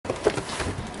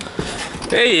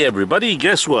Hey everybody,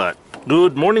 guess what?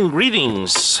 Good morning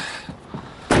greetings.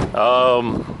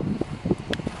 Got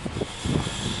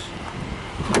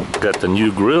the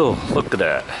new grill. Look at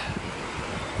that.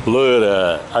 Look at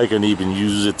that. I can even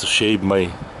use it to shave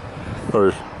my,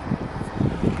 or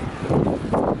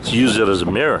to use it as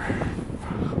a mirror.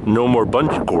 No more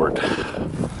bungee cord.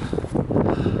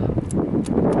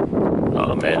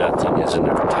 Oh man, that thing is in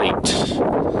there tight.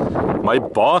 My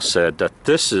boss said that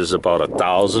this is about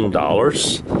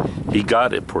 $1,000. He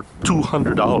got it for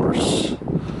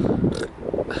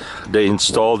 $200. They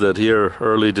installed it here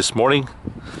early this morning,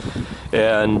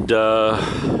 and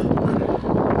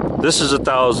this is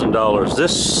 $1,000.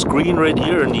 This screen right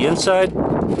here on the inside,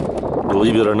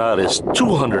 believe it or not, is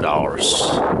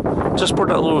 $200 just for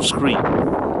that little screen.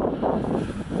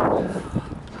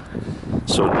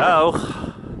 So now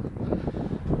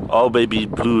all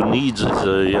Babyblue needs is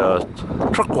a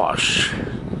truck wash,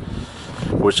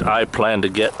 which I plan to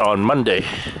get on Monday.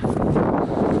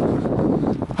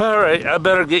 Alright, I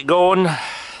better get going.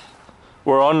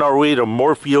 We're on our way to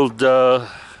Moorfield,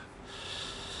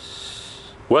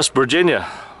 West Virginia.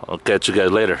 I'll catch you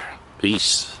guys later.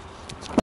 Peace.